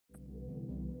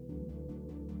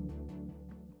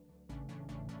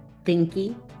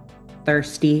Thinky,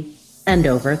 thirsty, and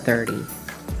over 30.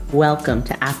 Welcome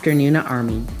to Afternoon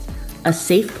Army, a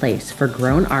safe place for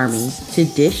grown armies to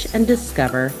dish and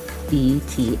discover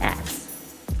BTS.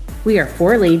 We are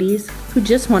four ladies who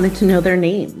just wanted to know their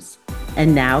names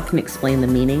and now can explain the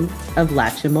meaning of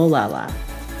Lachimolala.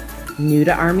 New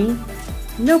to Army?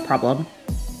 No problem.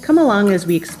 Come along as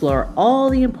we explore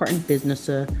all the important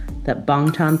businesses that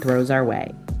Bangtan throws our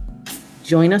way.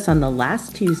 Join us on the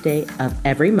last Tuesday of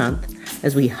every month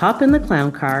as we hop in the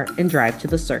clown car and drive to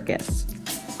the circus.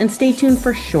 And stay tuned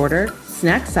for shorter,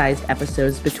 snack-sized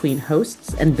episodes between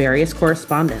hosts and various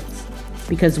correspondents.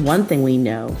 Because one thing we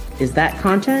know is that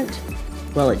content,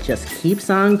 well, it just keeps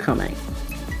on coming.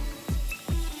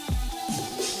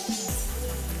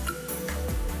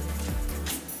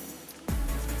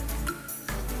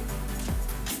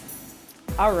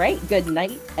 All right, good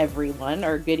night, everyone,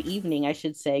 or good evening, I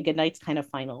should say. Good night's kind of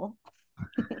final.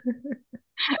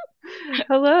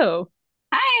 Hello.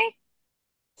 Hi.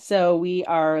 So we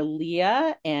are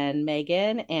Leah and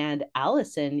Megan and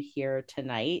Allison here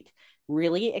tonight.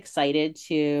 Really excited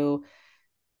to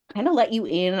kind of let you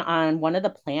in on one of the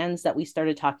plans that we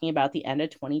started talking about the end of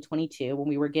 2022 when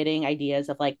we were getting ideas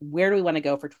of like, where do we want to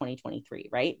go for 2023,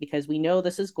 right? Because we know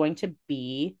this is going to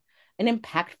be an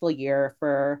impactful year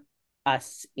for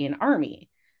us in Army.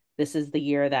 This is the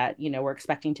year that, we're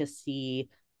expecting to see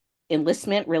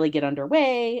enlistment really get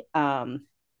underway,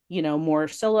 more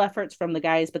solo efforts from the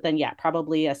guys, but then, yeah,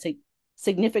 probably a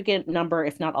significant number,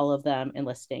 if not all of them,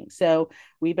 enlisting. So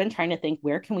we've been trying to think,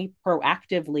 where can we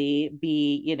proactively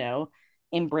be,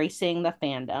 embracing the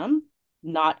fandom,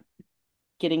 not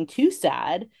getting too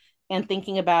sad, and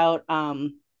thinking about,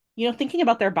 thinking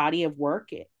about their body of work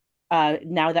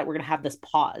now that we're going to have this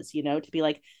pause, to be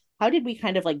like, how did we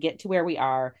kind of like get to where we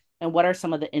are, and what are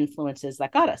some of the influences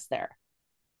that got us there?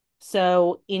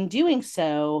 So in doing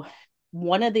so,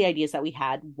 one of the ideas that we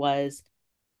had was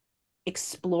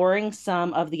exploring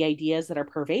some of the ideas that are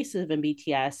pervasive in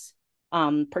BTS,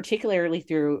 particularly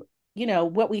through,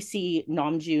 what we see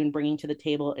Namjoon bringing to the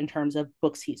table in terms of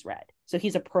books he's read. So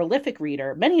he's a prolific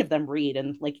reader. Many of them read,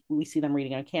 and like we see them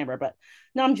reading on camera, but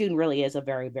Namjoon really is a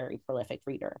very, very prolific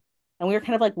reader. And we were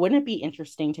kind of like, wouldn't it be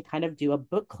interesting to kind of do a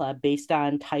book club based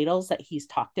on titles that he's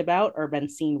talked about or been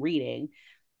seen reading,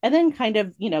 and then kind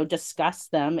of, discuss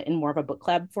them in more of a book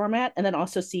club format, and then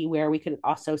also see where we could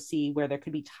also see where there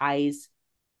could be ties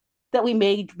that we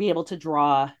may be able to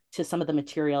draw to some of the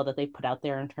material that they put out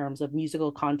there in terms of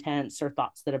musical contents or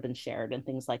thoughts that have been shared and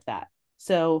things like that.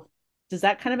 So does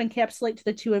that kind of encapsulate to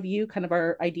the two of you kind of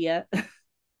our idea?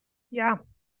 Yeah,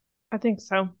 I think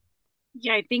so.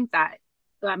 Yeah, I think that,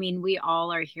 I mean, we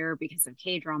all are here because of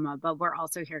K-drama, but we're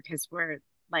also here because we're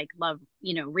like love,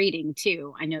 reading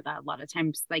too. I know that a lot of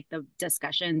times, like the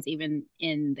discussions, even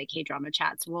in the K-drama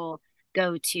chats, will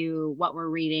go to what we're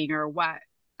reading or what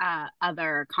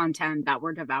other content that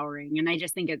we're devouring. And I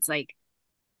just think it's like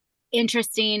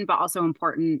interesting, but also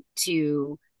important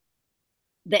to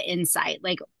the insight.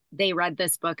 Like they read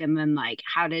this book and then like,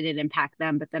 how did it impact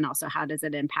them? But then also, how does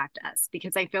it impact us?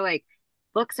 Because I feel like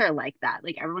books are like that.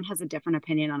 Like everyone has a different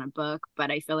opinion on a book,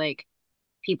 but I feel like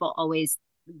people always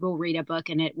will read a book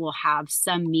and it will have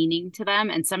some meaning to them.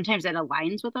 And sometimes it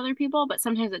aligns with other people, but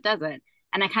sometimes it doesn't.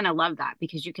 And I kind of love that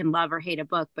because you can love or hate a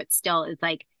book, but still it's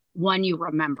like one you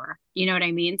remember. You know what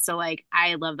I mean? So like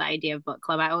I love the idea of book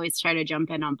club. I always try to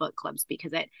jump in on book clubs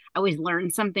because I always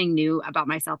learn something new about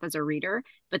myself as a reader,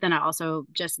 but then I also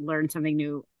just learn something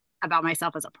new about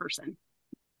myself as a person.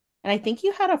 And I think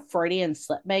you had a Freudian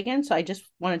slip, Megan. So I just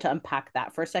wanted to unpack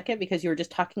that for a second because you were just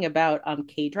talking about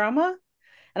K drama.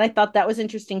 And I thought that was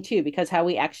interesting too, because how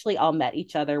we actually all met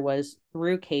each other was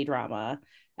through K drama.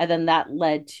 And then that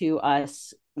led to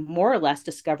us more or less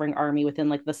discovering Army within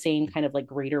like the same kind of like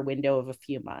greater window of a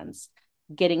few months,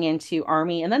 getting into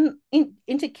Army and then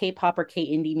into K-pop or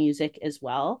K-indie music as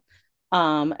well.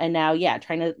 And now, yeah,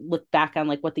 trying to look back on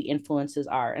like what the influences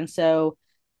are. And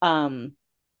um,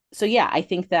 so yeah, I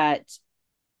think that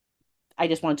I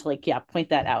just want to like, yeah, point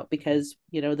that out because,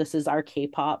 this is our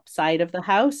K-pop side of the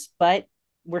house, but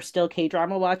we're still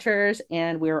K-drama watchers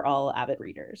and we're all avid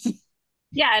readers.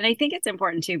 Yeah, and I think it's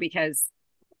important too because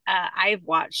I've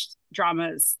watched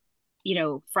dramas,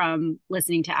 from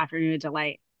listening to Afternoon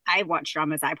Delight. I've watched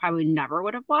dramas I probably never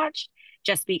would have watched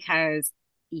just because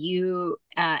you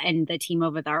and the team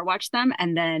over there watched them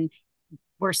and then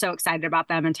were so excited about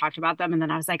them and talked about them. And then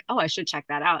I was like, oh, I should check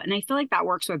that out. And I feel like that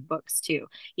works with books too,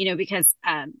 because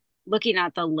looking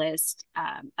at the list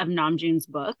of Namjoon's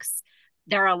books,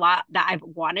 there are a lot that I've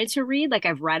wanted to read. Like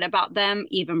I've read about them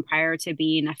even prior to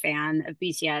being a fan of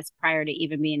BTS, prior to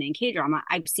even being in K-drama.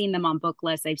 I've seen them on book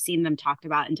lists. I've seen them talked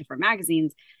about in different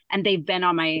magazines, and they've been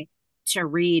on my to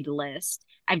read list.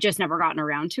 I've just never gotten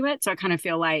around to it. So I kind of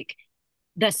feel like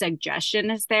the suggestion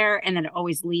is there, and then it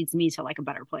always leads me to like a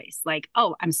better place. Like,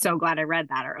 oh, I'm so glad I read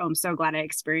that, or oh, I'm so glad I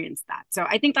experienced that. So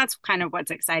I think that's kind of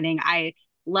what's exciting. I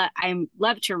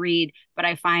love to read, but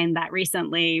I find that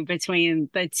recently between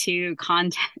the two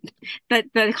content,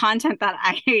 the content that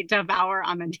I devour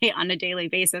on a daily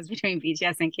basis between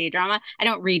BTS and K drama, I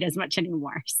don't read as much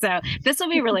anymore. So this will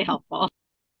be really helpful.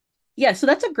 Yeah, so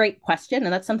that's a great question.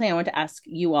 And that's something I want to ask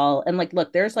you all. And like,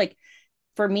 look, there's like,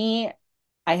 for me,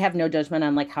 I have no judgment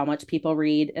on like how much people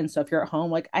read. And so if you're at home,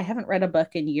 like I haven't read a book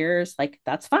in years, like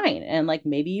that's fine. And like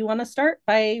maybe you want to start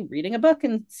by reading a book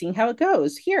and seeing how it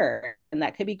goes here. And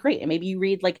that could be great. And maybe you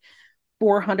read like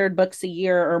 400 books a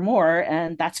year or more,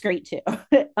 and that's great too.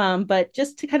 But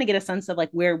just to kind of get a sense of like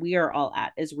where we are all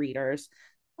at as readers,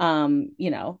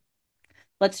 you know,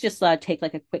 let's just take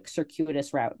like a quick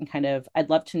circuitous route and kind of, I'd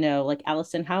love to know, like,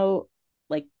 Allison,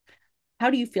 like, how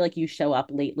do you feel like you show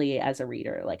up lately as a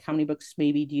reader? Like, how many books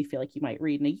maybe do you feel like you might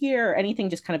read in a year? Or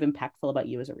anything just kind of impactful about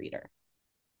you as a reader?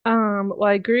 Well,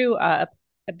 I grew up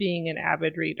being an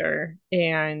avid reader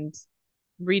and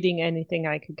reading anything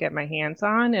I could get my hands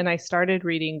on. And I started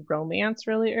reading romance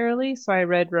really early. So I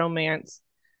read romance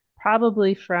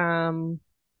probably from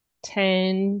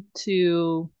 10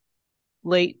 to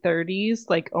late 30s,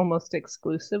 like almost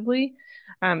exclusively.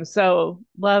 So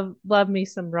love me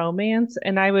some romance.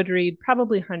 And I would read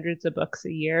probably hundreds of books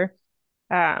a year.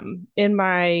 In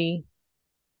my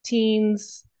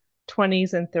teens,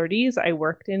 20s, and 30s, I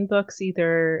worked in books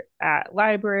either at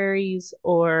libraries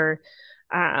or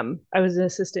I was an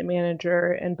assistant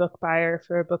manager and book buyer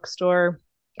for a bookstore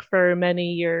for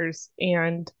many years.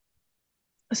 And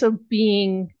so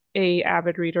being a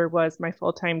avid reader was my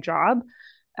full-time job.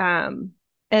 Um,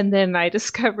 and then I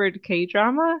discovered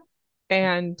K-drama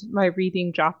and my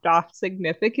reading dropped off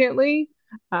significantly.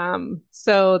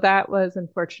 So that was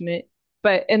unfortunate.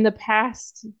 But in the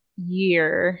past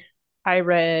year, I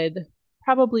read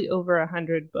probably over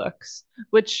 100 books,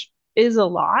 which is a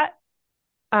lot.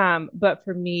 But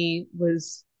for me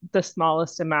was the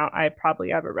smallest amount I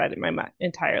probably ever read in my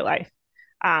entire life.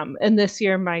 And this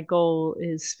year, my goal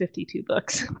is 52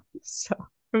 books. So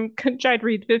I'm going to try to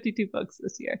read 52 books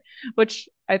this year, which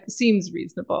seems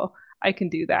reasonable. I can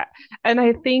do that. And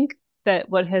I think that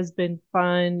what has been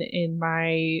fun in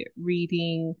my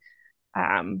reading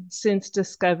since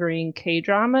discovering K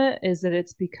drama is that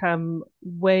it's become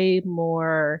way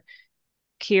more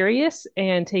curious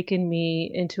and taken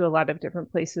me into a lot of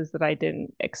different places that I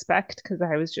didn't expect because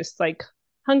I was just like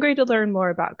hungry to learn more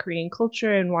about Korean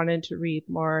culture and wanted to read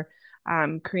more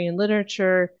Korean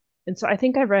literature. And so I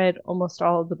think I read almost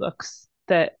all of the books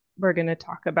that we're going to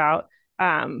talk about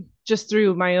just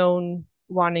through my own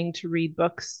wanting to read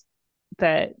books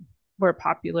that were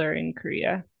popular in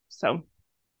Korea. So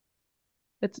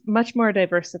it's much more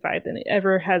diversified than it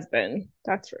ever has been.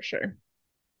 That's for sure.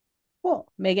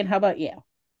 Cool. Megan, how about you?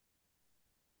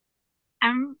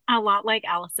 I'm a lot like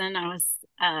Allison. I was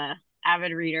a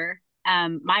avid reader.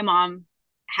 My mom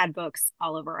had books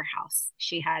all over our house.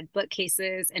 She had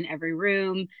bookcases in every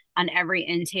room. On every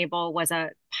end table was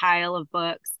a pile of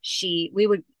books. We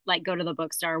would like go to the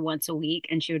bookstore once a week,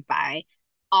 and she would buy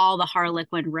all the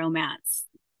Harlequin romance,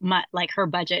 like her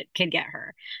budget could get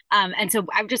her. And so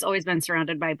I've just always been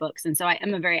surrounded by books, and so I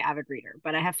am a very avid reader.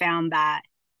 But I have found that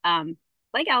um,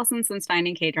 like Allison, since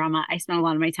finding K drama, I spend a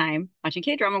lot of my time watching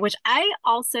K drama, which I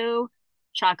also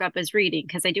chalk up as reading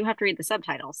because I do have to read the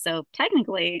subtitles. So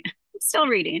technically, I'm still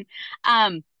reading.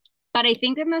 Um, but I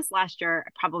think in this last year,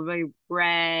 I probably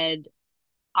read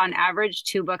on average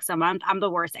 2 books a month. I'm the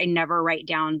worst. I never write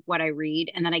down what I read,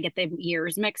 and then I get the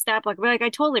years mixed up. Like I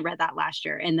totally read that last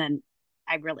year, and then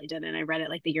I really didn't. I read it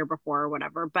like the year before or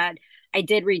whatever. But I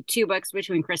did read 2 books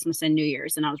between Christmas and New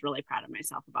Year's, and I was really proud of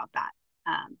myself about that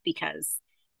because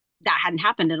that hadn't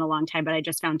happened in a long time. But I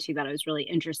just found 2 that I was really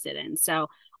interested in. So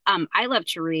I love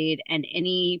to read, and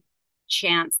any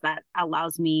chance that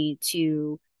allows me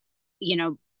to,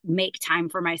 make time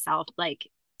for myself, like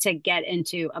to get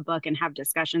into a book and have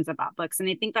discussions about books. And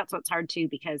I think that's what's hard too,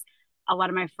 because a lot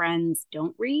of my friends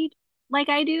don't read like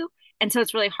I do. And so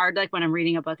it's really hard, like when I'm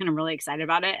reading a book and I'm really excited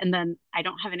about it, and then I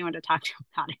don't have anyone to talk to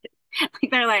about it.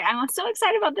 Like they're like, I'm so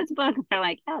excited about this book. And they're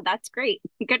like, yeah, that's great.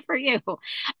 Good for you.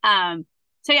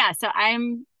 So yeah, so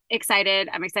I'm excited.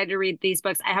 I'm excited to read these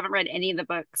books. I haven't read any of the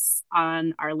books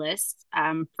on our list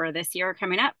for this year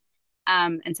coming up.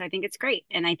 And so I think it's great.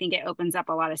 And I think it opens up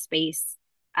a lot of space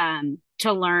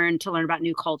to learn about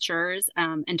new cultures,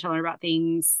 and to learn about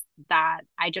things that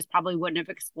I just probably wouldn't have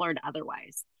explored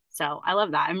otherwise. So I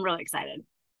love that. I'm really excited.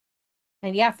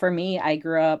 And yeah, for me, I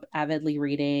grew up avidly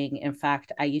reading. In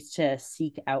fact, I used to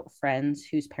seek out friends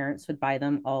whose parents would buy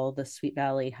them all the Sweet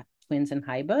Valley Twins and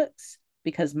High books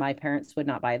because my parents would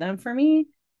not buy them for me.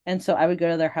 And so I would go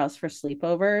to their house for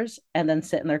sleepovers and then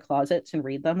sit in their closets and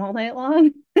read them all night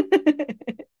long.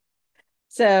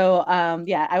 So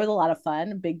yeah, I was a lot of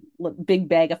fun, big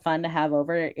bag of fun to have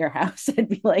over at your house. I'd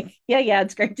be like, yeah,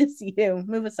 it's great to see you.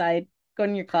 Move aside, go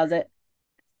in your closet.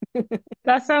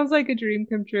 That sounds like a dream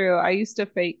come true. I used to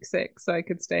fake sick so I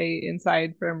could stay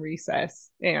inside from recess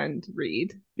and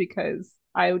read because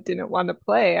I didn't want to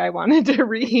play. I wanted to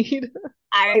read.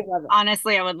 I I love it.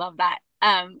 honestly, I would love that.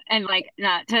 And like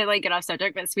not to like get off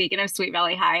subject, but speaking of Sweet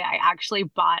Valley High, I actually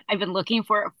bought, I've been looking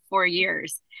for it for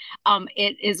years.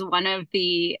 It is one of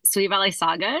the Sweet Valley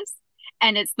sagas,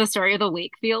 and it's the story of the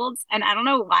Wakefields. And I don't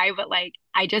know why, but like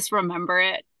I just remember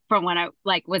it from when I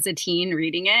like was a teen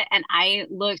reading it. And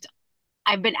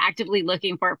I've been actively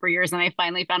looking for it for years, and I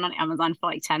finally found on Amazon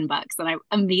for like $10, and I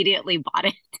immediately bought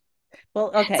it.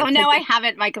 Well, So okay. now I have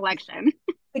it in my collection.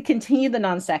 To continue the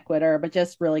non sequitur, but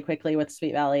just really quickly with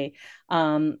Sweet Valley.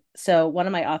 So one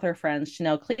of my author friends,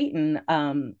 Chanel Clayton,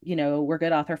 we're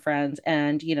good author friends.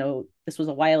 And, this was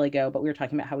a while ago, but we were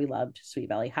talking about how we loved Sweet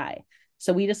Valley High.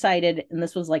 So we decided, and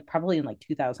this was like probably in like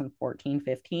 2014,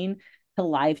 15, to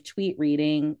live tweet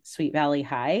reading Sweet Valley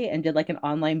High and did like an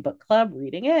online book club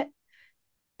reading it.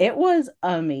 It was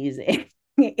amazing.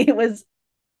 It was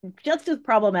just as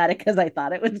problematic as I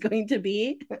thought it was going to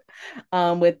be,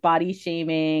 with body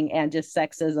shaming and just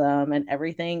sexism and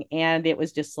everything. And it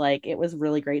was just like, it was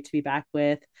really great to be back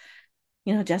with,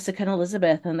 Jessica and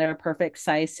Elizabeth and their perfect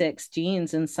size 6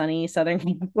 jeans in sunny Southern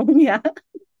California.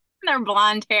 Their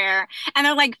blonde hair and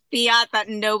they're like fiat that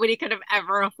nobody could have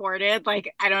ever afforded.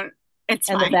 Like, I don't, it's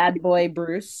And the fine. bad boy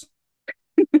Bruce.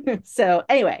 So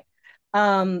anyway,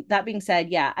 that being said,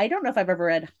 yeah, I don't know if I've ever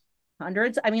read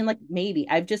hundreds. I mean, like maybe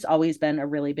I've just always been a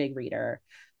really big reader.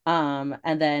 And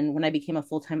then when I became a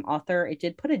full-time author, it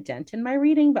did put a dent in my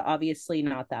reading, but obviously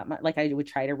not that much. Like I would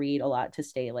try to read a lot to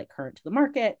stay like current to the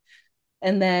market.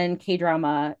 And then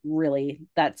K-drama, really,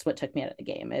 that's what took me out of the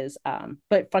game is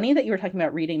but funny that you were talking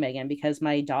about reading, Megan, because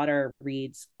my daughter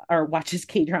reads or watches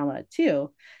K-drama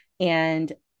too.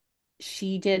 And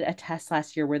she did a test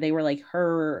last year where they were like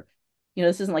her,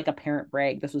 this isn't like a parent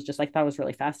brag. This was just like, that was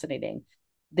really fascinating.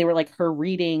 They were like, her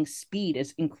reading speed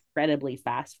is incredibly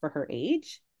fast for her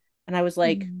age. And I was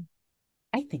like, Mm.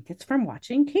 I think it's from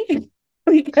watching Kate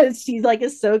because she's like,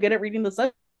 is so good at reading the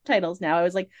subtitles now. I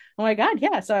was like, oh my God,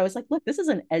 yeah. So I was like, look, this is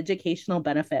an educational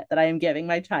benefit that I am giving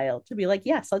my child to be like,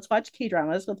 yes, let's watch K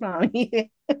dramas with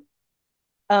mommy.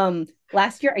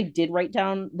 Last year I did write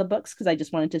down the books because I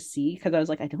just wanted to see because I was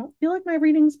like, I don't feel like my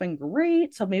reading's been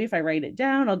great. So maybe if I write it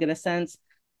down, I'll get a sense.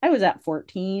 I was at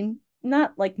 14,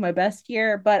 not like my best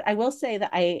year, but I will say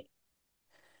that I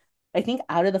think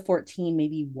out of the 14,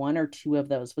 maybe one or two of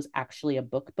those was actually a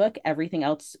book. Everything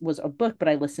else was a book, but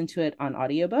I listened to it on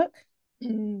audiobook,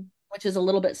 Mm. which is a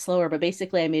little bit slower. But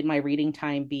basically, I made my reading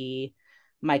time be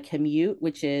my commute,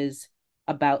 which is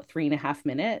about 3.5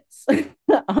 minutes,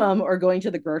 or going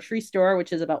to the grocery store,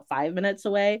 which is about 5 minutes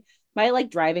away. My like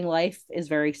driving life is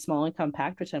very small and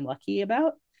compact, which I'm lucky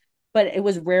about. But it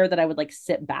was rare that I would like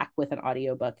sit back with an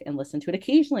audiobook and listen to it.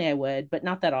 Occasionally I would, but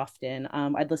not that often.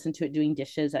 I'd listen to it doing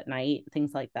dishes at night,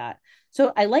 things like that.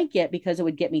 So I like it because it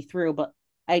would get me through, but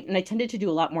I tended to do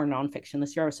a lot more nonfiction.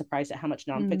 This year I was surprised at how much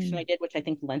nonfiction I Mm. did, which I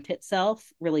think lent itself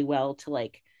really well to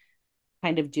like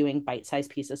kind of doing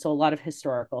bite-sized pieces. So a lot of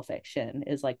historical fiction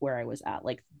is like where I was at,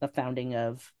 like the founding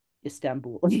of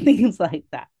Istanbul and things like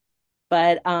that.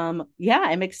 But yeah,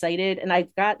 I'm excited. And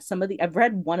I've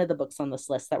read one of the books on this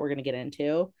list that we're gonna get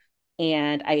into,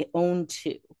 and I own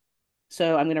two.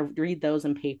 So I'm gonna read those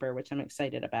in paper, which I'm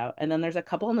excited about. And then there's a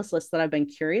couple on this list that I've been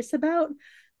curious about,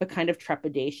 but kind of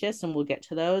trepidatious, and we'll get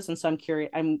to those. And so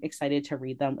I'm excited to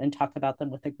read them and talk about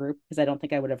them with a group because I don't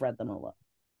think I would have read them alone.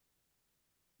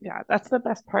 Yeah, that's the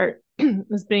best part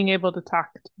is being able to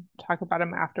talk about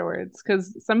them afterwards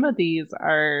because some of these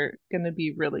are going to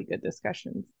be really good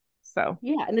discussions. So,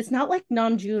 Yeah, and it's not like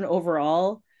Namjoon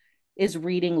overall is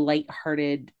reading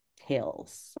lighthearted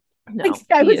tales. Like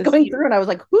no, I was going through and I was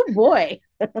like, oh boy.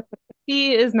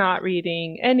 he is not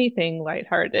reading anything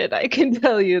lighthearted, I can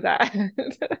tell you that.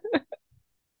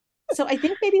 So I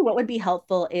think maybe what would be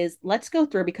helpful is let's go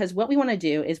through because what we want to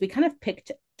do is we kind of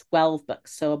picked 12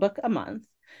 books, so a book a month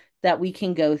that we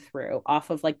can go through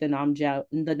off of like the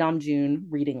Namjoon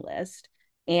reading list.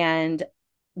 And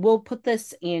we'll put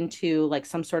this into like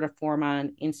some sort of form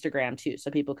on Instagram too,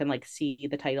 so people can like see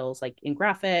the titles like in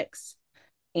graphics.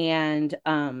 And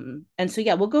so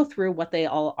yeah, we'll go through what they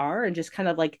all are and just kind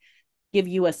of like give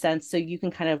you a sense so you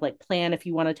can kind of like plan if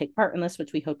you want to take part in this,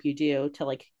 which we hope you do, to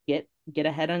like get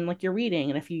ahead on like your reading.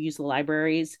 And if you use the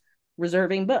libraries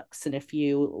reserving books, and if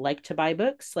you like to buy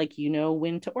books, like you know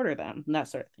when to order them and that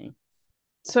sort of thing.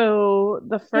 So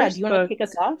the Yeah, do you first want to book, kick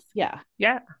us off? Yeah.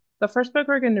 yeah, the first book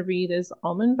we're going to read is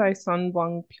Almond by Sun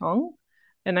Wang Pyong.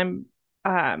 And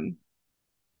um,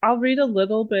 I'll read a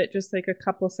little bit, just like a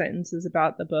couple sentences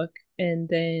about the book, and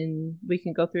then we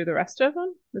can go through the rest of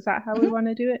them. Is that how we Mm-hmm. want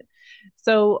to do it?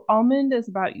 So, Almond is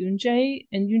about Yoonjae,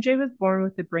 and Yoonjae was born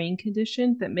with a brain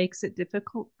condition that makes it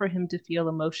difficult for him to feel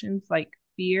emotions like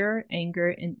fear, anger,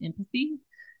 and empathy.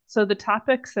 So, the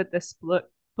topics that this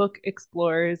book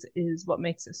explores is what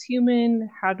makes us human,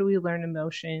 how do we learn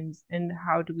emotions, and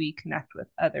how do we connect with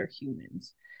other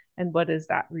humans, and what is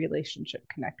that relationship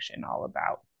connection all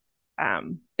about?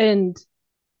 And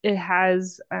it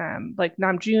has like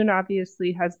Namjoon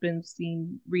obviously has been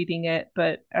seen reading it,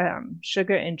 but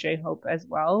Sugar and J-Hope as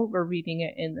well were reading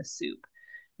it in the soup.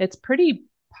 It's pretty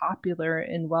popular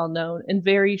and well known and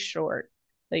very short.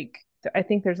 Like I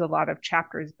think there's a lot of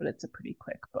chapters, but it's a pretty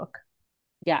quick book.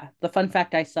 Yeah, the fun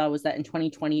fact I saw was that in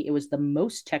 2020 it was the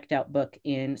most checked out book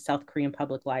in South Korean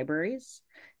public libraries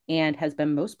and has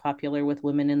been most popular with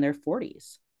women in their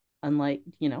 40s, unlike,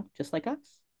 just like us.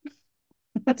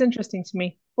 That's interesting to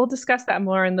me. We'll discuss that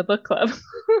more in the book club.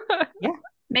 Yeah.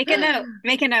 Make a note.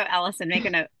 Make a note, Allison. Make a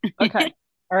note. Okay,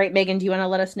 All right, Megan, do you want to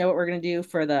let us know what we're going to do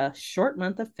for the short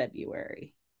month of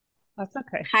February? that's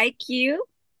okay. Haikyuu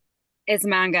is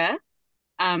manga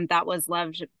that was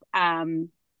loved, that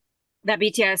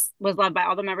BTS was loved by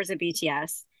all the members of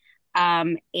BTS.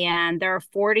 And there are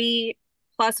 40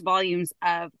 plus volumes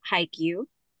of Haikyuu.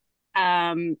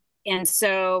 And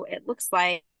so it looks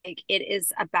like it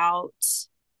is about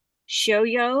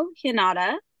Shoyo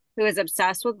Hinata, who is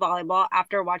obsessed with volleyball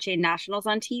after watching nationals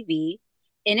on TV.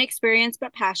 Inexperienced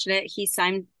but passionate, he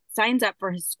signs up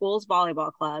for his school's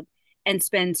volleyball club and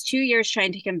spends 2 years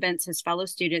trying to convince his fellow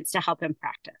students to help him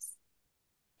practice.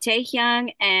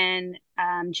 Taehyung and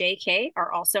JK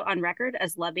are also on record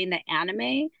as loving the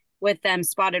anime, with them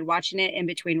spotted watching it in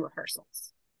between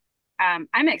rehearsals.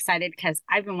 I'm excited because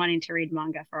I've been wanting to read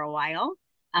manga for a while,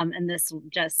 and this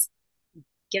just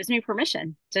gives me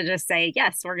permission to just say,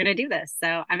 yes, we're going to do this.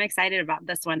 So I'm excited about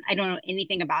this one. I don't know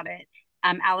anything about it.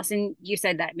 Allison, you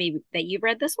said that maybe that you've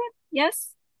read this one.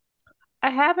 Yes. I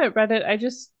haven't read it. I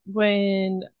just,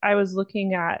 when I was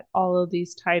looking at all of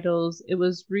these titles, it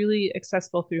was really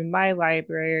accessible through my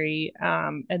library,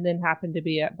 and then happened to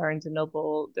be at Barnes and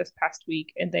Noble this past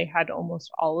week, and they had almost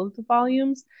all of the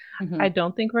volumes. I Mhm.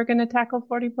 don't think we're going to tackle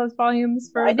 40 plus volumes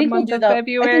for I the think we'll month do of the,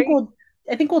 February.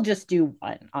 I think we'll just do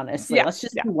one, honestly. Yeah, Let's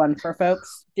just yeah, do one for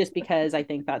folks, just because I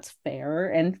think that's fair.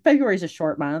 And February's a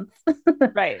short month.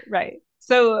 right, right.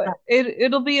 So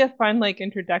it'll be a fun like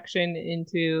introduction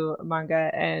into manga,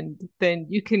 and then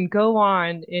you can go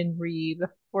on and read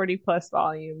 40 plus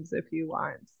volumes if you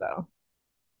want. So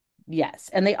Yes.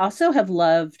 And they also have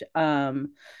loved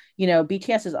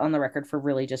BTS is on the record for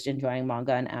really just enjoying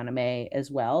manga and anime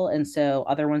as well. And so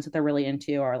other ones that they're really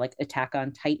into are like Attack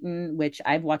on Titan, which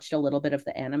I've watched a little bit of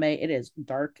the anime. It is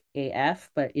dark AF,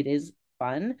 but it is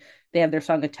fun. They have their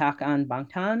song Attack on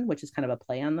Bangtan, which is kind of a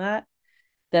play on that.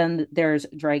 Then there's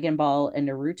Dragon Ball and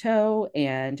Naruto,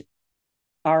 and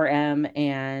RM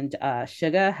and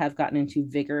Suga have gotten into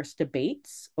vigorous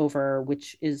debates over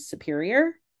which is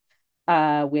superior,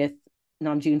 with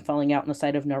Namjoon falling out on the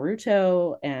side of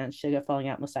Naruto and Suga falling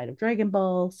out on the side of Dragon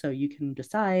Ball. So you can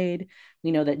decide.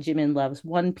 We know that Jimin loves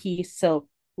One Piece. So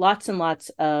lots and lots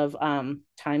of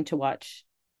time to watch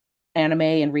anime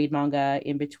and read manga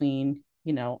in between,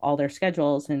 all their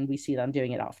schedules. And we see them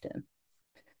doing it often.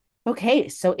 Okay,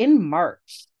 so in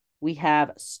March, we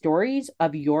have Stories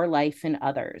of Your Life and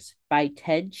Others by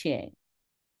Ted Chiang.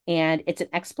 And it's an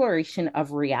exploration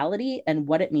of reality and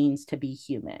what it means to be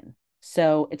human.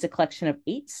 So it's a collection of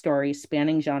 8 stories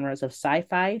spanning genres of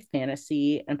sci-fi,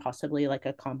 fantasy, and possibly like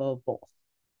a combo of both.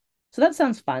 So that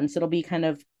sounds fun. So it'll be kind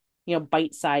of,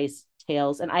 bite-sized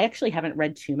tales. And I actually haven't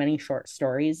read too many short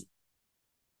stories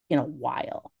in a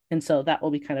while. And so that will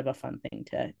be kind of a fun thing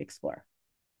to explore.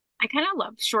 I kind of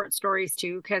love short stories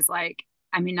too, because like,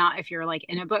 I mean, not if you're like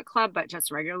in a book club, but just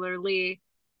regularly,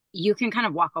 you can kind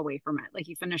of walk away from it. Like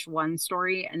you finish one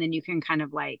story and then you can kind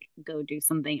of like go do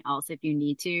something else if you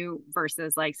need to,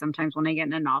 versus like sometimes when I get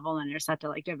in a novel and I just have to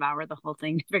like devour the whole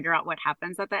thing to figure out what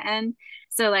happens at the end.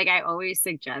 So like I always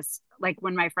suggest like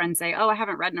when my friends say, "Oh, I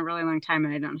haven't read in a really long time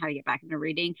and I don't know how to get back into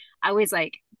reading," I always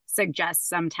like suggest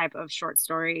some type of short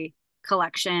story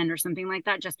collection or something like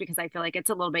that, just because I feel like it's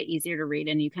a little bit easier to read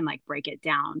and you can like break it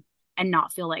down and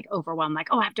not feel like overwhelmed, like,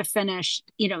 oh, I have to finish,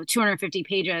 250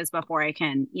 pages before I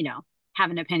can, have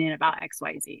an opinion about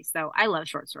XYZ. So I love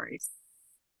short stories.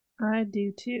 I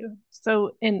do too.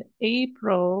 So in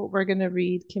April, we're going to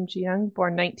read Kim Ji-young,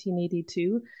 born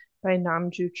 1982, by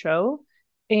Namju Cho.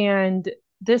 And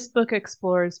this book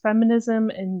explores feminism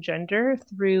and gender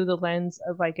through the lens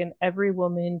of like an every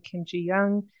woman, Kim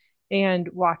Ji-young, and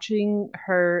watching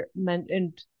her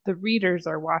and the readers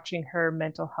are watching her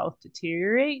mental health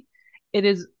deteriorate. It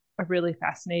is a really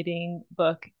fascinating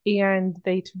book, and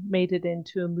they made it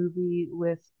into a movie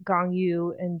with Gong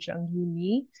Yoo and Jung Yoo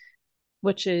Mi,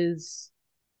 which is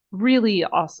really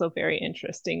also very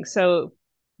interesting. So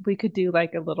we could do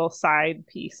like a little side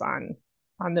piece on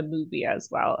the movie as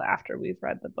well after we've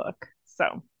read the book.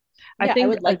 So I Yeah, I think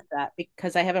would like that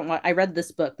because I haven't I read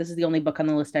this book. This is the only book on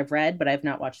the list I've read, but I've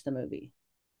not watched the movie.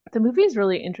 the movie is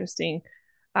really interesting.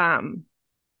 Um,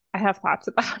 I have thoughts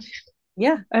about it.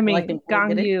 Yeah, I well, I mean, think we'll Gong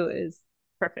get into Yu it. is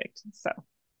perfect. So,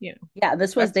 Yeah,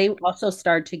 this was that's they also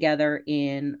starred together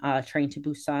in Train to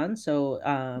Busan. So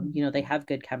they have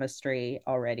good chemistry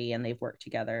already and they've worked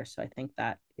together. So I think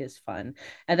that is fun.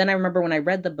 And then I remember when I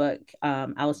read the book,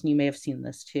 Allison, you may have seen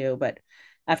this too, but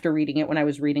after reading it, when I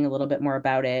was reading a little bit more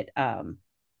about it,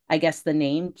 I guess the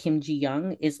name Kim Ji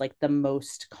Young is like the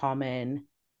most common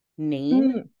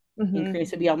name in mm-hmm, Korean. So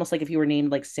it'd be almost like if you were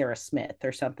named like Sarah Smith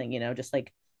or something, just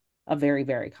like a very,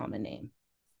 very common name.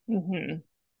 mm-hmm.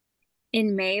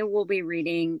 In May, we'll be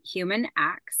reading Human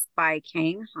Acts by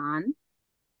Kang Han.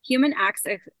 Human Acts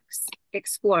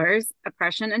explores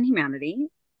oppression and humanity.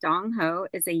 Dong Ho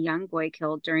is a young boy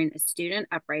killed during a student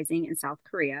uprising in South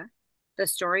Korea. The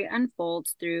story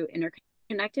unfolds through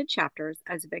interconnected chapters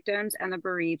as victims and the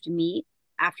bereaved meet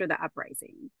after the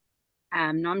uprising.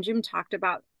 Namjoon talked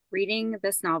about reading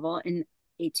this novel in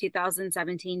a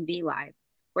 2017 V Live,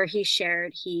 where he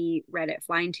shared he read it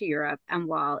flying to Europe and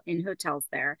while in hotels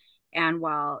there. And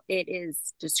while it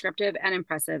is descriptive and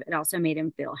impressive, it also made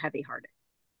him feel heavy hearted.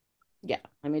 Yeah.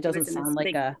 I mean, it He doesn't was in his sound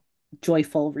like big, a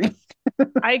joyful read.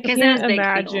 I he was in his can't big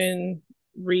heels. imagine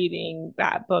reading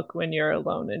that book when you're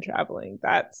alone and traveling.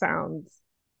 That sounds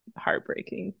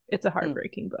heartbreaking. It's a Mm.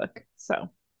 heartbreaking book. So,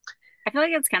 I feel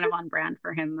like it's kind of on brand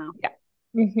for him, though. yeah.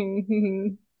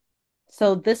 Mm-hmm.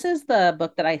 So this is the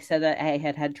book that I said that I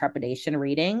had trepidation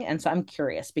reading. And so I'm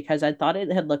curious because I thought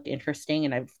it had looked interesting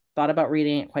and I've thought about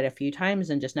reading it quite a few times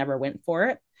and just never went for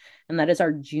it. And that is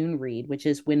our June read, which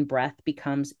is When Breath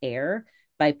Becomes Air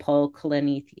by Paul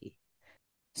Kalanithi.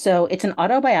 So it's an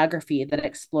autobiography that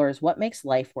explores what makes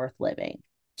life worth living.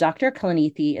 Dr.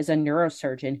 Kalanithi is a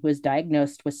neurosurgeon who was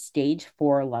diagnosed with stage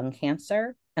 4 lung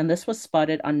cancer, and this was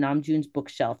spotted on Namjoon's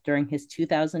bookshelf during his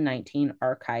 2019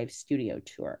 archive studio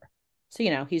tour.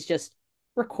 So, he's just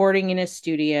recording in his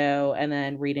studio and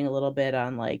then reading a little bit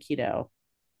on, like, the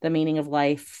meaning of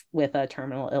life with a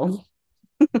terminal illness.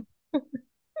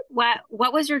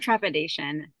 What was your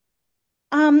trepidation?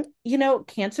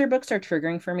 Cancer books are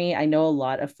triggering for me. I know a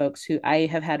lot of folks who I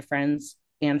have had friends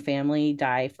and family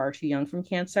die far too young from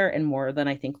cancer and more than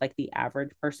I think like the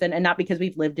average person. And not because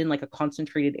we've lived in like a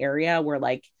concentrated area where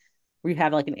like we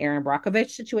have like an Aaron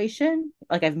Brockovich situation.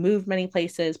 Like I've moved many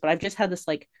places, but I've just had this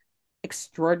like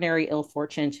extraordinary ill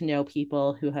fortune to know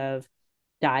people who have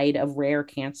died of rare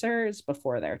cancers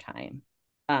before their time.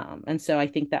 And so I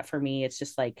think that for me, it's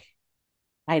just like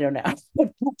I don't know,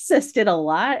 assisted a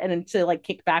lot. And to like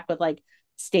kick back with like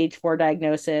stage 4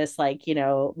 diagnosis, like,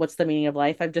 what's the meaning of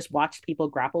life? I've just watched people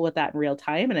grapple with that in real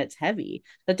time and it's heavy.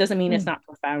 That doesn't mean it's not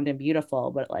profound and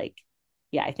beautiful, but like,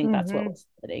 yeah, I think that's what Mm-hmm. was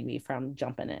limiting me from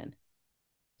jumping in.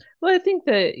 Well, I think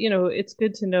that, it's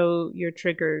good to know your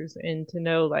triggers and to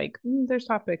know like there's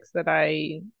topics that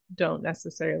I don't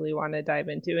necessarily want to dive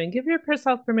into and give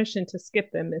yourself permission to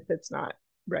skip them if it's not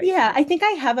right for Yeah, you. I think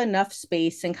I have enough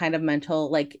space and kind of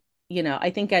mental, like, I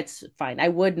think it's fine. I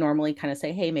would normally kind of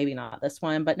say, hey, maybe not this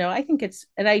one, but no, I think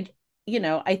and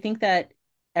I think that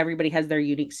everybody has their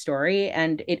unique story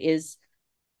and it is,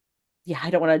 yeah, I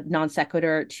don't want to non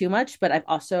sequitur too much, but I've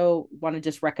also want to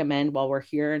just recommend while we're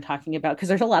here and talking about, because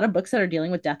there's a lot of books that are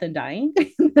dealing with death and dying.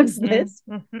 Mm-hmm. This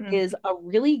Mm-hmm. is a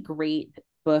really great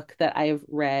book that I've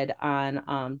read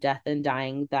on death and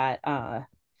dying that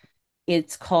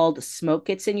it's called Smoke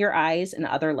Gets in Your Eyes and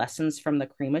Other Lessons from the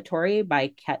Crematory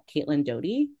by Caitlin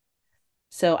Doty.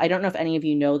 So I don't know if any of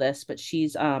you know this, but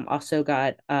she's also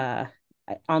got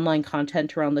online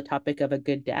content around the topic of a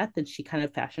good death, and she kind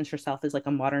of fashions herself as like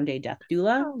a modern day death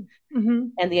doula. Oh, hmm.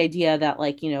 And the idea that,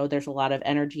 like, there's a lot of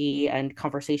energy and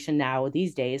conversation now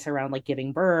these days around like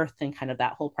giving birth and kind of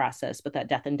that whole process, but that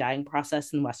death and dying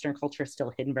process in Western culture is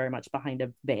still hidden very much behind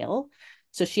a veil.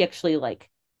 So she actually like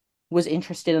was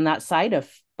interested in that side of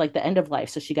like the end of life.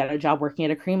 So she got a job working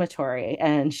at a crematory,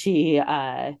 and she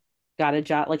got a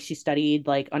job, like she studied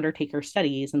like undertaker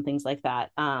studies and things like that.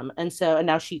 And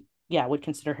now she, yeah, would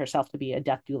consider herself to be a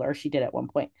death doula, or she did at one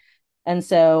point. And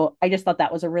so I just thought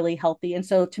that was a really healthy. And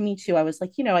so to me too, I was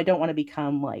like, I don't want to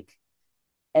become like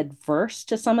adverse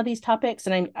to some of these topics.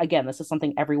 And again, this is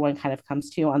something everyone kind of comes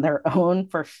to on their own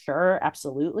for sure.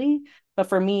 Absolutely. But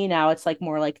for me now, it's like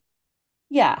more like,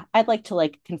 yeah, I'd like to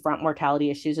like confront mortality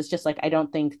issues. It's just like, I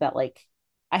don't think that like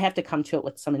I have to come to it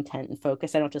with some intent and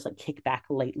focus. I don't just like kick back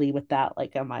lightly with that,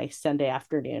 like on my Sunday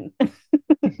afternoon.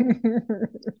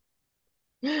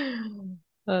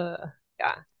 uh,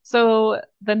 yeah. So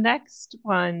the next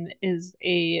one is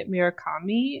a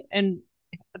Murakami, and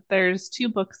there's two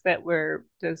books that were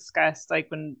discussed, like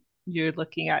when you're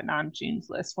looking at Namjoon's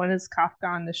list. One is Kafka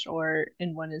on the Shore,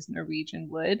 and one is Norwegian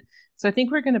Wood. So I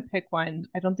think we're going to pick one.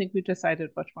 I don't think we've decided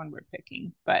which one we're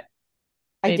picking, but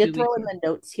I maybe did we throw in can. the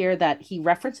notes here that he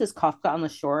references Kafka on the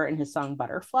Shore in his song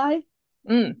Butterfly.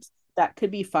 Mm, That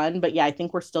could be fun, but yeah, I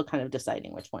think we're still kind of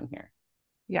deciding which one here.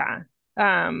 yeah.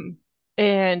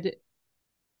 And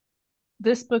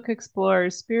this book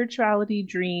explores spirituality,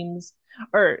 dreams,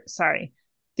 or sorry,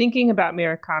 thinking about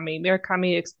Murakami.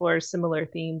 Murakami explores similar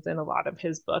themes in a lot of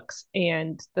his books,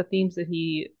 and the themes that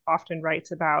he often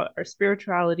writes about are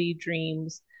spirituality,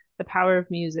 dreams, the power of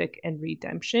music, and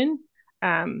redemption.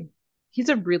 Um, he's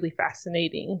a really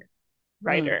fascinating Mm.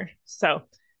 writer.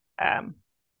 Um,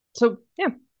 so yeah,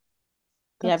 Yeah,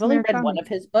 I've that's only read one Murakami. of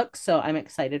his books, so I'm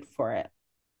excited for it.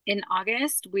 In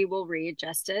August, we will read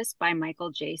Justice by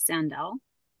Michael J. Sandel.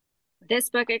 This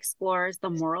book explores the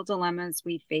moral dilemmas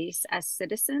we face as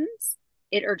citizens.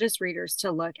 It urges readers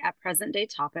to look at present day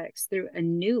topics through a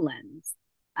new lens.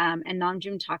 And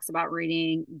Namjoon talks about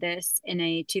reading this in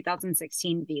a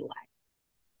 2016 VLAG.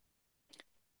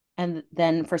 And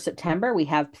then for September, we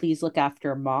have Please Look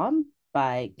After Mom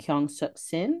by Kyung Suk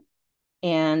Sin.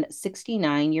 And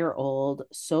 69-year-old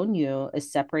So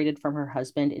is separated from her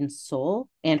husband in Seoul,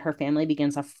 and her family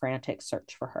begins a frantic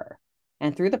search for her.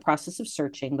 And through the process of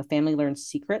searching, the family learns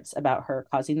secrets about her,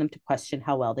 causing them to question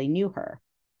how well they knew her.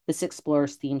 This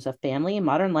explores themes of family,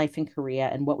 modern life in Korea,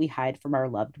 and what we hide from our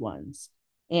loved ones.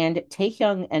 And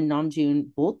Taehyung and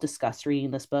Namjoon both discussed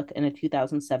reading this book in a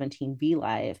 2017 V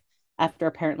Live after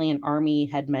apparently an army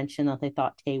had mentioned that they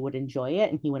thought Tae would enjoy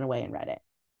it, and he went away and read it.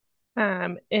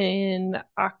 In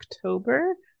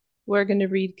October, we're going to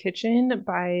read Kitchen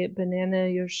by Banana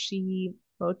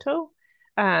Yoshimoto.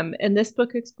 And this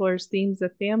book explores themes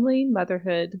of family,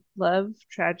 motherhood, love,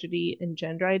 tragedy, and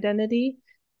gender identity.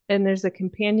 And there's a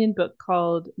companion book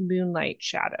called Moonlight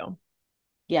Shadow.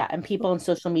 Yeah, and people on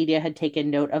social media had taken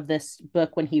note of this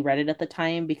book when he read it at the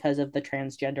time because of the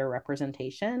transgender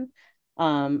representation.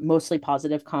 Mostly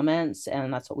positive comments,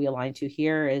 and that's what we align to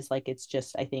here is like it's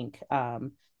just, I think,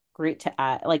 great to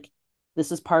add, like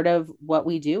this is part of what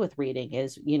we do with reading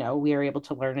is, we are able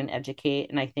to learn and educate.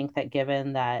 And I think that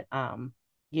given that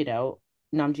you know,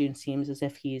 Namjoon seems as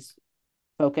if he's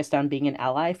focused on being an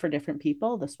ally for different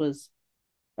people, this was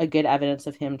a good evidence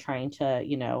of him trying to,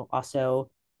 also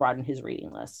broaden his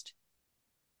reading list.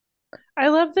 I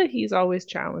love that he's always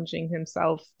challenging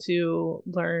himself to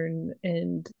learn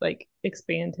and like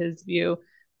expand his view.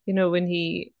 When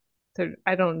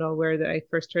I don't know where that I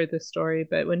first heard this story,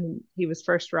 but when he was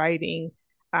first writing,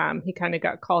 he kind of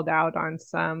got called out on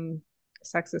some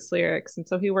sexist lyrics. And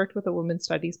so he worked with a women's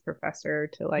studies professor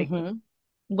to like Mm-hmm.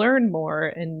 learn more.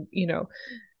 And,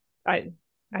 I,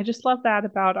 I just love that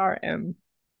about RM.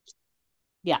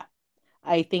 Yeah,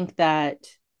 I think that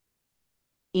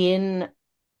in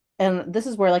and this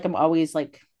is where like I'm always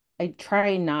like I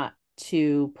try not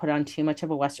to put on too much of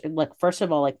a Western, like first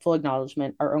of all, like full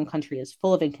acknowledgement our own country is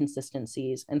full of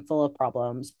inconsistencies and full of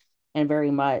problems, and very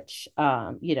much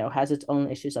has its own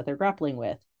issues that they're grappling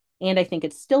with. And I think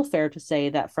it's still fair to say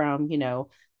that from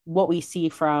what we see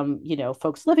from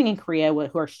folks living in Korea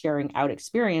who are sharing out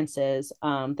experiences,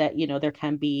 that there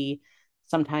can be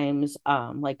sometimes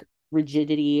like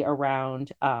rigidity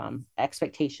around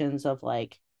expectations of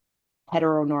like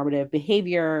heteronormative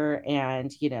behavior,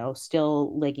 and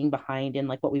still lagging behind in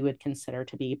like what we would consider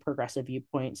to be progressive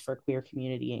viewpoints for queer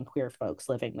community and queer folks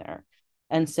living there.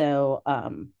 And so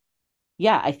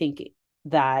yeah, I think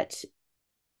that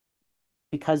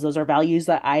because those are values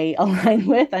that I align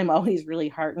with, I'm always really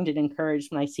heartened and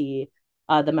encouraged when I see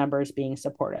the members being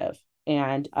supportive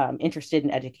and interested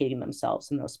in educating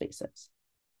themselves in those spaces.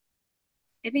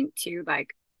 I think too,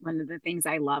 like one of the things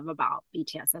I love about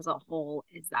BTS as a whole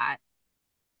is that,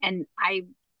 and I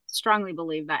strongly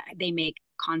believe that they make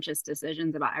conscious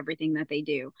decisions about everything that they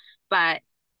do, but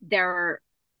they're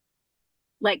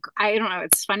like, I don't know,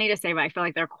 it's funny to say, but I feel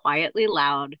like they're quietly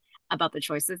loud about the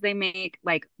choices they make,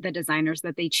 like the designers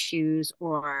that they choose,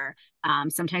 or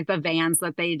sometimes the vans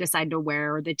that they decide to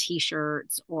wear, or the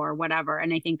t-shirts or whatever.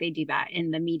 And I think they do that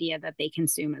in the media that they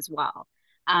consume as well.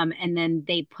 And then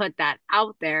they put that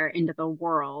out there into the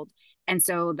world. And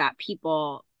so that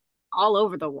people all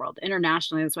over the world,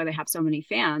 internationally, that's why they have so many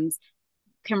fans,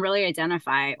 can really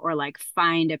identify or like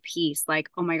find a piece like,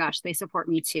 oh my gosh, they support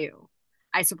me too.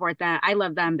 I support them. I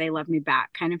love them. They love me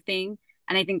back, kind of thing.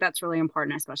 And I think that's really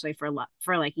important, especially for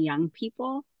like young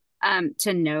people,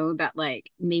 to know that like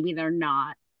maybe they're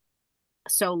not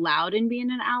so loud in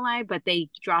being an ally, but they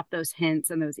drop those hints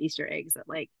and those Easter eggs that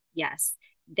like, yes,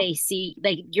 they see,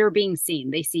 like, you're being seen.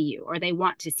 They see you, or they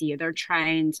want to see you. They're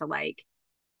trying to like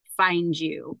find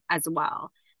you as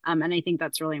well. And I think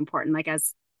that's really important. Like,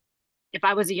 as if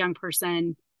I was a young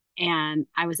person and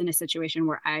I was in a situation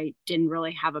where I didn't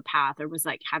really have a path, or was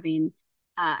like having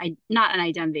I not an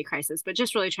identity crisis, but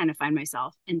just really trying to find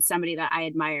myself, and somebody that I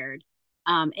admired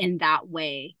in that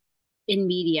way in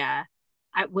media,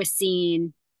 I was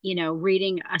seeing,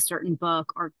 reading a certain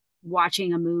book, or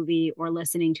watching a movie, or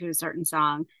listening to a certain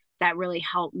song that really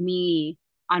helped me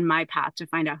on my path to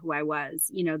find out who I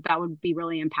was, that would be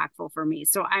really impactful for me.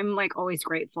 So I'm like always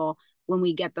grateful when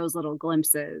we get those little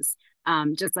glimpses.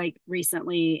 Just like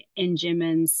recently in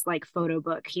Jimin's like photo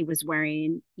book, he was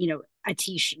wearing, a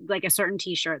t-shirt, like a certain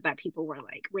t-shirt that people were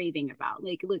like raving about.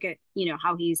 Like, look at,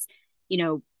 how he's, you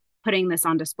know, putting this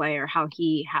on display, or how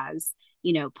he has,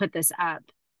 put this up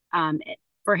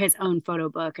for his own photo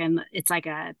book. And it's like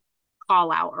a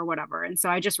call out or whatever. And so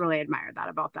I just really admire that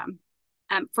about them.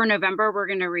 For November, we're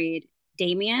going to read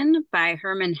Damien by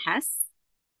Herman Hesse.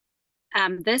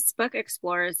 This book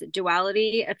explores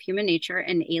duality of human nature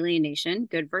and alienation,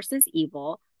 good versus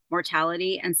evil,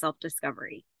 mortality, and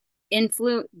self-discovery.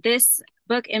 This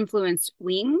book influenced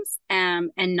Wings,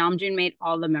 and Namjoon made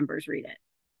all the members read it.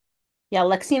 Yeah,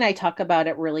 Lexi and I talk about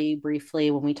it really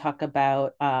briefly when we talk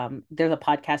about there's a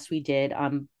podcast we did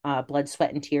on Blood,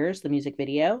 Sweat, and Tears, the music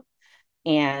video.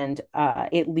 And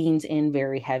it leans in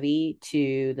very heavy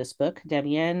to this book,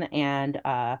 Demian, and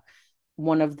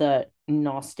one of the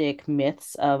Gnostic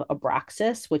myths of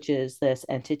Abraxas, which is this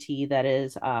entity that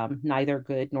is neither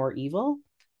good nor evil.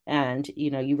 And,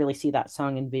 you really see that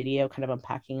song and video kind of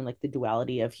unpacking like the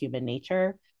duality of human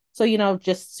nature. So,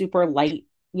 just super light,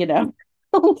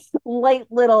 light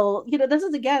little, this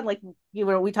is again, like,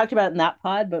 we talked about it in that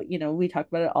pod, but, we talk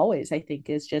about it always, I think,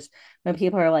 is just when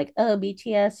people are like, oh,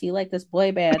 BTS, you like this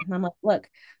boy band. And I'm like, look,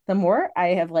 the more I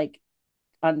have like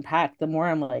unpacked, the more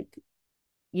I'm like,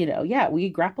 yeah, we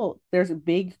grapple. There's a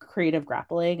big creative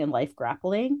grappling and life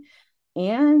grappling.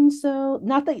 And so,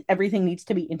 not that everything needs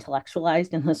to be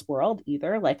intellectualized in this world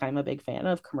either. Like, I'm a big fan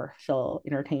of commercial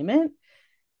entertainment.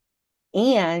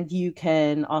 And you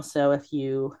can also, if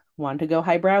you want to go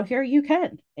highbrow here, you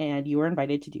can. And you are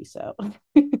invited to do so.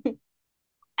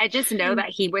 I just know that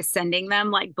he was sending them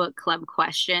like book club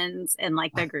questions in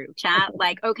like the group chat.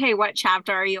 Like, okay, what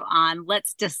chapter are you on?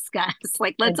 Let's discuss.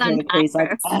 Like, let's unpack He's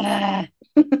like, this. ah.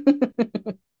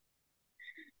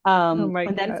 Oh my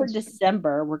And then for gosh.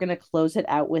 December, we're going to close it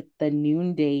out with The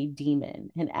Noonday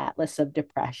Demon, an Atlas of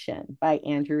Depression by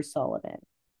Andrew Sullivan.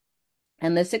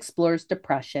 And this explores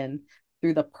depression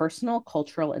through the personal,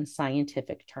 cultural, and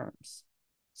scientific terms.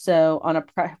 So, on a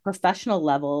professional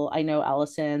level, I know,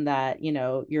 Allison, that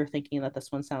you're thinking that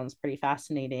this one sounds pretty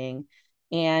fascinating.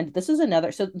 And this is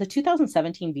another. So, the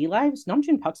 2017 V Lives,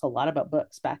 Namjoon talks a lot about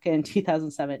books back in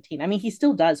 2017. I mean, he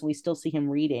still does. We still see him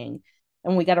reading,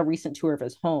 and we got a recent tour of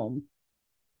his home.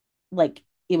 Like,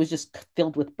 it was just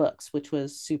filled with books, which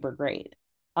was super great.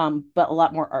 But a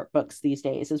lot more art books these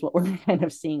days is what we're kind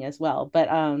of seeing as well. But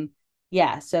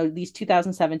yeah, so these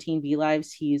 2017 V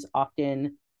Lives, he's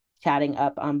often chatting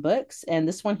up on books. And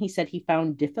this one he said he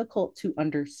found difficult to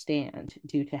understand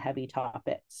due to heavy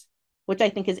topics, which I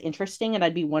think is interesting. And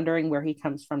I'd be wondering where he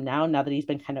comes from now that he's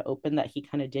been kind of open that he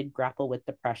kind of did grapple with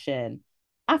depression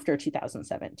after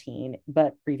 2017,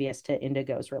 but previous to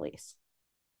Indigo's release.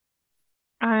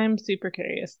 I'm super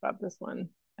curious about this one.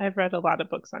 I've read a lot of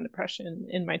books on depression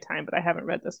in my time, but I haven't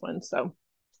read this one, so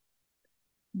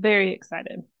very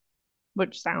excited.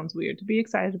 Which sounds weird to be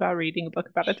excited about reading a book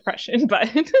about a depression, but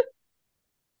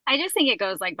I just think it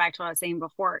goes like back to what I was saying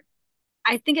before.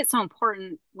 I think it's so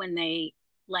important when they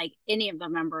like any of the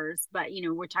members, but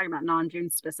we're talking about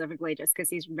Namjoon specifically just because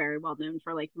he's very well known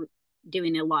for like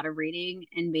doing a lot of reading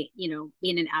and being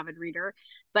an avid reader.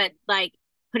 But like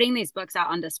putting these books out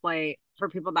on display for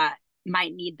people that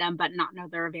might need them but not know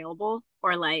they're available,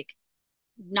 or like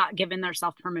not given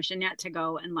themselves permission yet to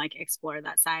go and like explore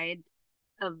that side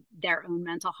of their own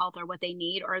mental health or what they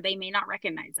need, or they may not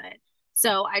recognize it.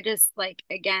 So I just like,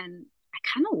 again, I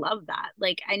kind of love that.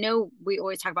 Like, I know we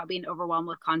always talk about being overwhelmed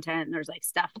with content and there's like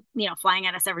stuff, flying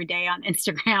at us every day on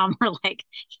Instagram, or like,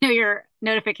 your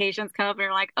notifications come up and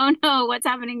you're like, oh no, what's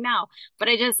happening now? But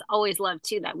I just always love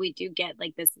too that we do get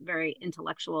like this very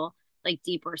intellectual, like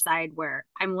deeper side where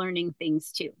I'm learning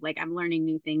things too. Like, I'm learning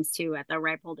new things too at the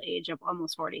ripe old age of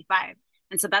almost 45.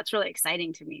 And so that's really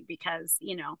exciting to me because,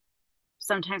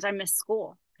 sometimes I miss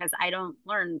school because I don't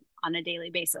learn on a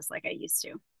daily basis like I used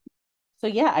to. So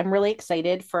yeah, I'm really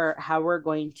excited for how we're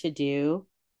going to do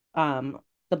um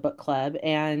the book club.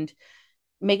 And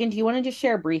Megan, do you want to just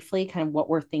share briefly kind of what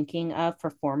we're thinking of for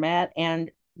format,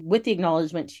 and with the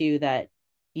acknowledgement too that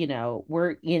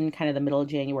we're in kind of the middle of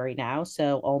January now,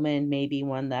 so Almond may be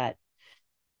one that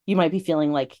you might be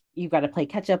feeling like you've got to play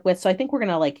catch up with. So I think we're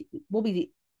gonna like we'll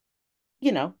be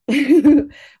you know,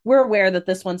 we're aware that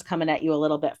this one's coming at you a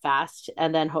little bit fast,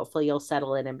 and then hopefully you'll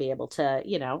settle in and be able to,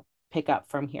 pick up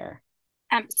from here.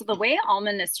 So the way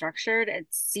Almond is structured, it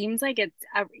seems like it's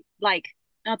like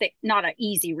not an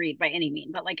easy read by any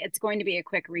means, but like it's going to be a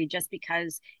quick read just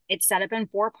because it's set up in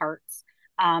 4 parts.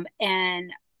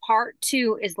 And part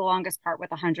two is the longest part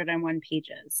with 101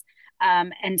 pages.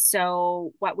 And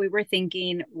so what we were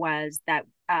thinking was that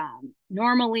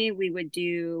normally we would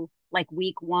do like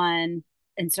week one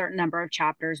in certain number of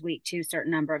chapters, week two,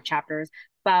 certain number of chapters.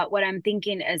 But what I'm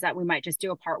thinking is that we might just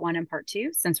do a part one and part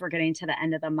two since we're getting to the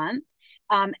end of the month.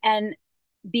 And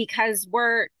because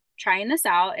we're trying this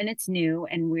out and it's new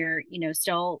and we're,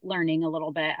 still learning a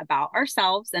little bit about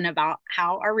ourselves and about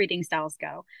how our reading styles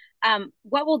go,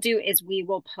 what we'll do is we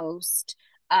will post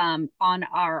on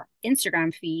our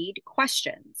Instagram feed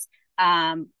questions.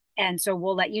 And so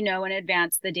we'll let you know in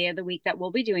advance the day of the week that we'll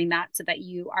be doing that so that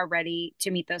you are ready to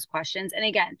meet those questions. And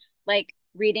again, like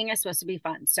reading is supposed to be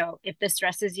fun. So if this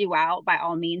stresses you out, by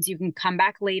all means, you can come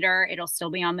back later. It'll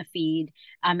still be on the feed.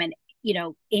 And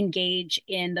engage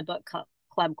in the book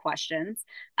club questions.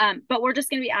 But we're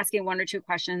just going to be asking 1 or 2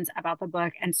 questions about the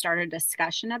book and start a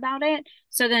discussion about it.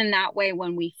 So then that way,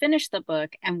 when we finish the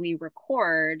book and we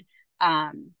record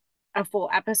a full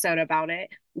episode about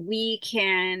it, we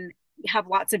can have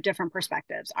lots of different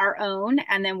perspectives, our own,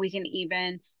 and then we can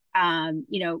even,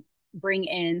 bring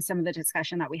in some of the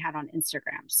discussion that we had on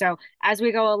Instagram. So as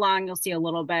we go along, you'll see a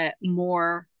little bit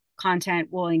more content.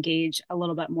 We'll engage a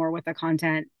little bit more with the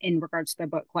content in regards to the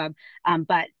book club.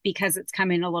 But because it's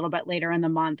coming a little bit later in the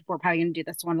month, we're probably going to do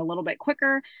this one a little bit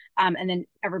quicker. And then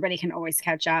everybody can always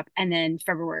catch up. And then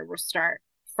February, we'll start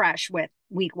fresh with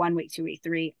week one, week two, week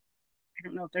three. I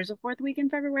don't know if there's a 4th week in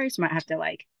February, so I might have to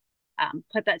like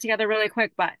put that together really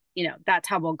quick, but that's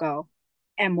how we'll go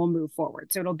and we'll move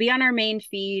forward. So it'll be on our main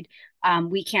feed.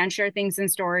 We can share things in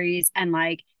stories and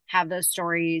like have those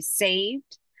stories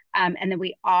saved. And then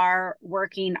we are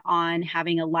working on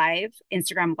having a live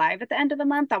Instagram live at the end of the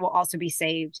month that will also be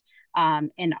saved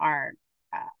in our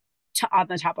on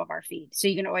the top of our feed. So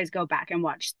you can always go back and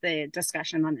watch the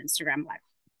discussion on Instagram live.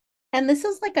 And this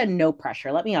is like a no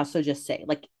pressure. Let me also just say,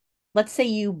 like, let's say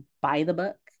you buy the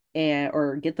book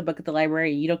or get the book at the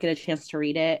library, you don't get a chance to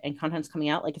read it and content's coming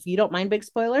out. Like, if you don't mind big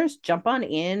spoilers, jump on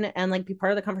in and like be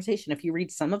part of the conversation. If you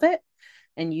read some of it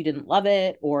and you didn't love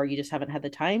it or you just haven't had the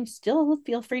time, still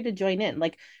feel free to join in.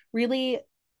 Like, really,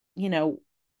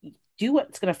 do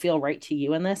what's going to feel right to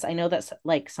you in this. I know that's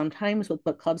like sometimes with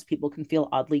book clubs, people can feel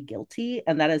oddly guilty,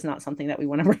 and that is not something that we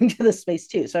want to bring to this space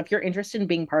too. So if you're interested in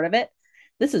being part of it,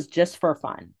 this is just for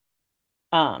fun.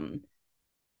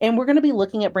 And we're going to be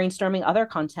looking at brainstorming other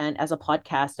content as a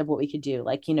podcast of what we could do.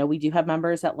 Like, we do have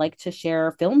members that like to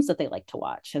share films that they like to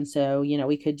watch. And so,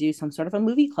 we could do some sort of a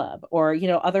movie club or,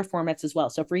 other formats as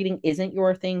well. So if reading isn't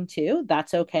your thing too,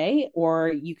 that's okay.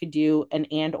 Or you could do an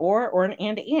or an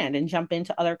and jump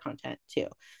into other content too.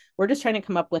 We're just trying to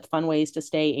come up with fun ways to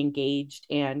stay engaged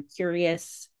and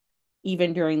curious,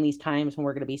 even during these times when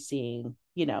we're going to be seeing,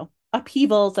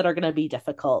 upheavals that are going to be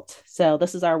difficult. So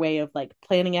this is our way of like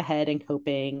planning ahead and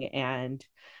coping, and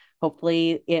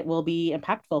hopefully it will be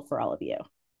impactful for all of you.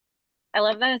 I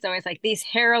love that it's always like these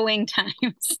harrowing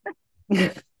times.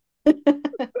 That's how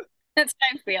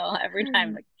I feel every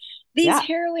time. Like these Yeah,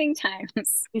 harrowing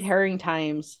times. these harrowing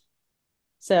times.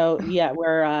 So yeah,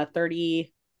 we're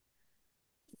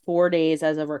 34 days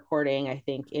as of recording, I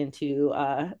think, into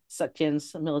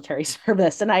Sukjin's military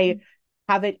service. And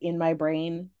have it in my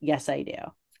brain. Yes, I do.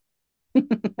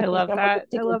 I love I'm like a that. I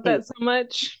chicken love coop. that so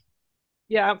much.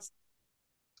 Yeah.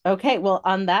 Okay, well,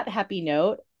 on that happy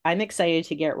note, I'm excited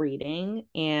to get reading,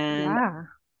 and Yeah.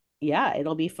 yeah,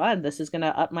 it'll be fun. This is going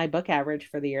to up my book average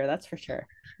for the year, that's for sure.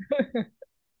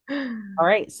 All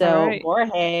right, All so right. Borge.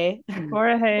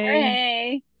 Jorge.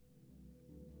 Hooray.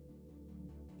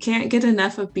 Can't get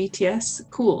enough of BTS?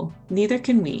 Cool, neither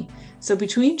can we. So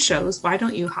between shows, why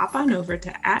don't you hop on over to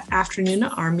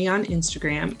 @AfternoonArmy on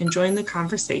Instagram and join the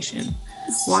conversation.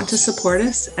 Want to support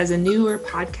us as a newer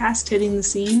podcast hitting the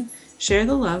scene? Share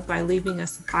the love by leaving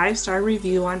us a 5-star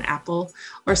review on Apple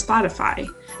or Spotify.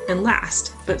 And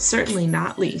last, but certainly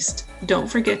not least, don't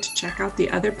forget to check out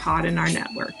the other pod in our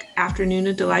network, Afternoon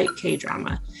of Delight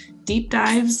K-Drama. Deep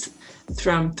dives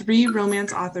from 3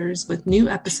 romance authors with new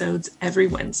episodes every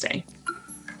Wednesday.